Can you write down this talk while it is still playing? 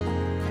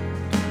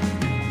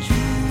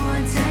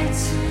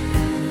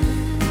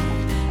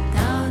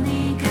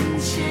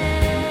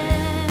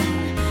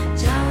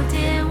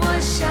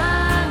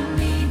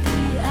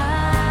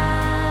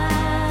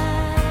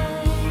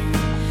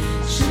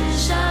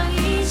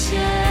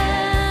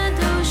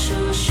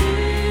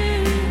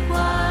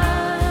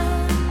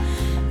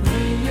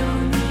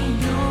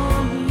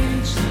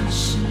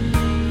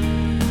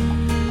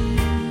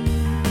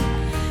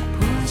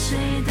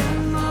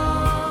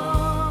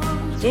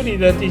主里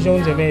的弟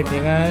兄姐妹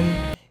平安。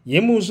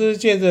严牧师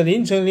借着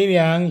凌晨灵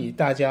粮，与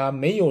大家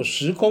没有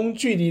时空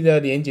距离的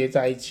连结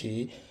在一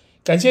起。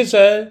感谢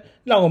神，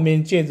让我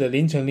们借着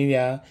凌晨灵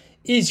粮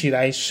一起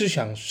来思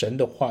想神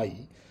的话语。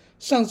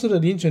上次的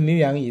凌晨灵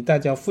粮与大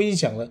家分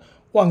享了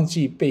忘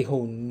记背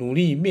后，努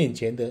力面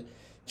前的。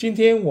今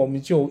天我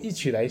们就一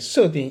起来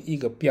设定一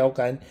个标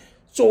杆，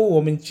作为我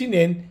们今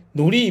年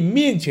努力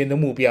面前的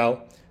目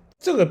标。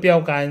这个标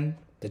杆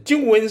的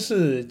经文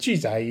是记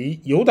载于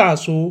犹大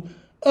书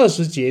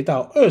20节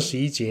到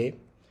21节。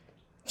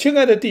亲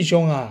爱的弟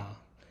兄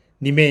啊，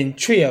你们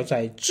却要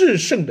在至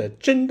圣的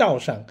真道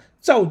上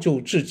造就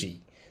自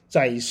己，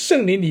在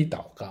圣灵里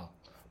祷告，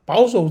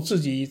保守自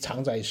己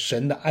藏在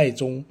神的爱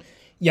中，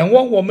仰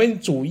望我们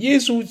主耶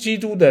稣基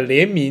督的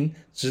怜悯，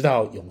直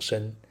到永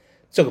生。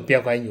这个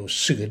标杆有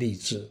4个例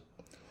子，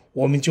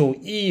我们就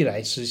一一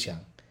来思想。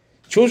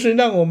求神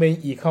让我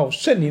们依靠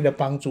圣灵的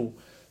帮助，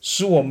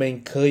使我们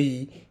可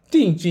以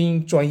定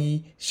睛专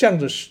一，向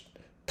着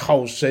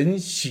讨神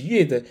喜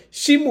悦的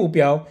新目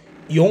标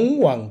勇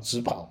往直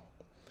跑。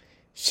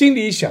心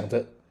里想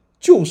的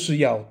就是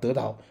要得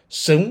到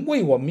神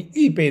为我们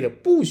预备的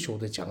不朽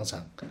的奖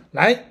赏。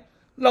来，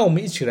让我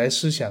们一起来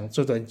思想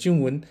这段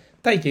经文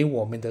带给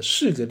我们的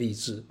4个例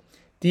子。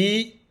第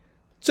一，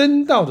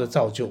真道的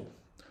造就。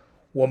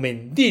我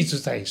们立志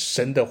在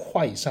神的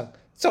话语上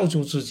造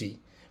就自己，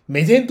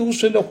每天读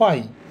神的话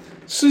语，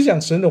思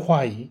想神的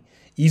话语，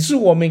以致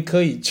我们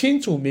可以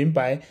清楚明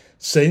白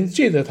神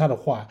借着他的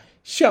话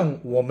向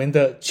我们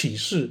的启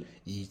示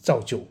与造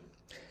就。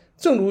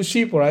正如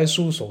希伯来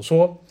书所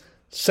说，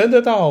神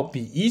的道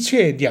比一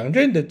切两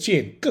刃的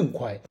剑更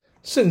快，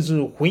甚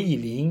至魂与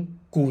灵、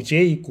骨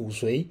节与骨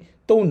髓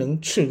都能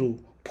刺入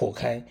破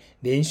开，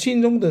连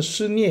心中的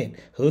思念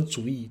和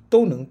主意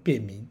都能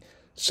辨明。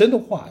神的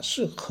话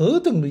是何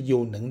等的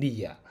有能力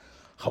呀，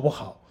好不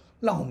好？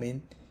让我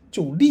们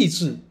就立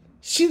志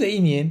新的一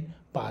年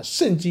把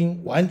圣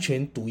经完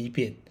全读一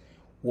遍。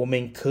我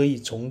们可以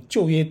从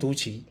旧约读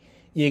起，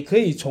也可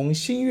以从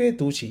新约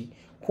读起，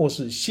或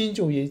是新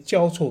旧约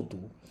交错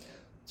读。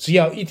只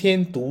要一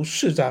天读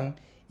4章，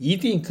一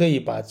定可以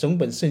把整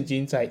本圣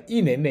经在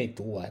1年内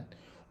读完。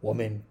我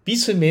们彼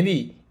此勉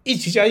励，一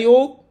起加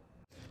油。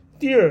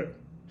第二，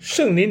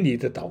圣灵里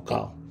的祷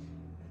告。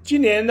今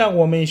年让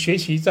我们学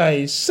习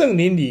在圣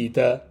灵里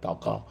的祷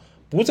告，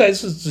不再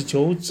是只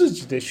求自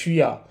己的需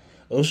要，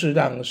而是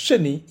让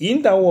圣灵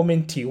引导我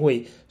们体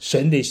会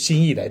神的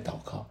心意来祷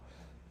告。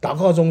祷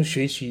告中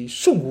学习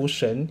顺服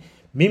神，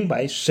明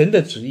白神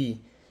的旨意。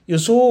有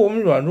时候我们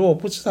软弱，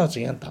不知道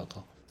怎样祷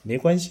告，没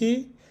关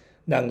系，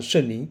让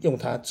圣灵用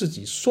他自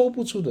己说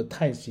不出的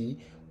叹息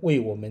为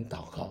我们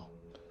祷告。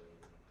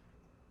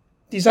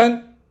第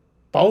三，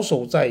保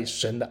守在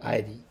神的爱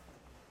里。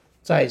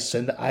在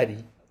神的爱里，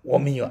我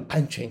们有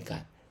安全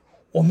感，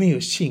我们有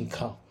信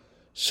靠。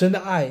神的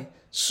爱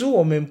使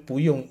我们不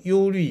用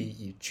忧虑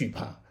与惧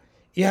怕。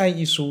约翰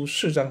一书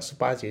4章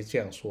18节这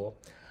样说，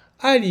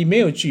爱里没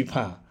有惧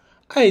怕，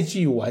爱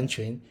既完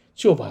全，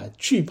就把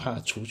惧怕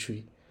除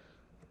去。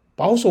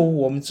保守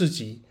我们自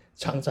己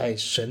藏在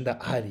神的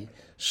爱里，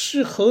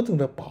是何等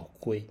的宝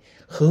贵，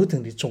何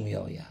等的重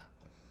要呀。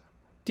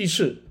第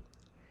四，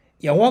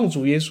仰望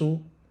主耶稣。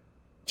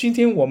今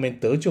天我们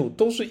得救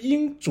都是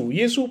因主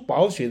耶稣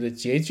宝血的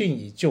洁净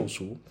与救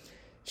赎。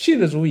信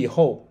了主以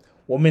后，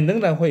我们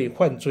仍然会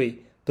犯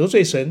罪得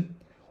罪神，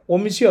我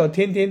们需要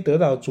天天得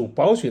到主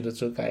宝血的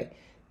遮盖，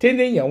天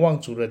天仰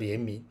望主的怜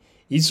悯，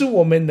以致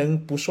我们能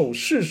不受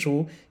世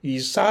俗与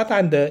撒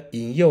旦的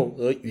引诱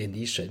而远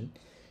离神。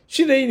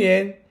新的一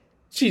年，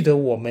记得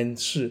我们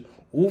是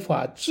无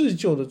法自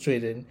救的罪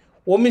人，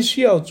我们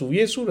需要主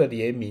耶稣的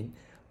怜悯，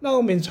让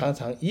我们常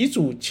常与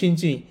主亲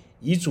近，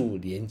与主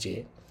连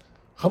结，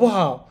好不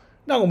好？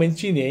让我们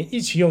今年一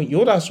起用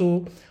犹大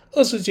书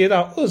20节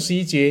到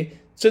21节，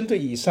针对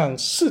以上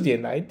4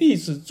点来立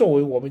志，作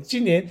为我们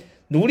今年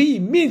努力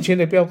面前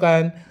的标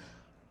杆，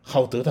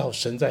好得到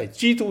神在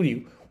基督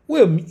里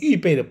为我们预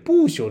备的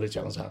不朽的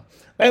奖赏。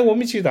来，我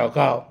们一起祷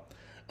告。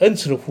恩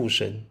慈的父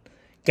神，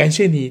感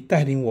谢你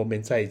带领我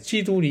们在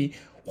基督里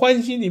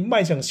欢欣地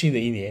迈向新的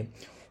一年。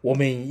我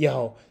们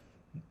要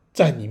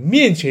在你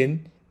面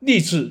前立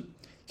志，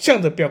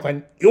向着标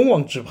杆勇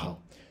往直跑。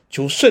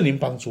求圣灵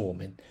帮助我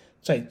们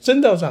在真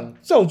道上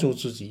造就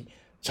自己，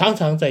常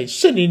常在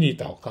圣灵里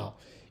祷告，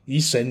与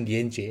神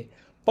连结，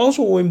保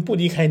守我们不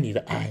离开你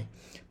的爱，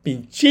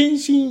并艰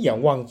辛仰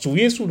望主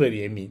耶稣的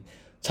怜悯，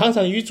常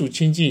常与主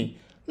亲近，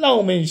让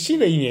我们新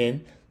的一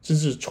年真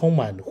是充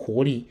满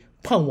活力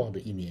盼望的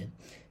一年。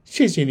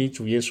谢谢你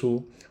主耶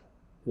稣，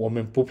我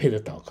们不配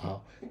的祷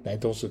告乃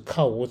都是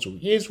靠我主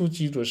耶稣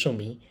基督的圣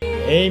名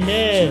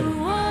Amen。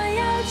 我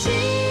要敬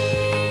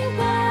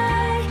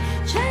拜，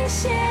称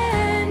谢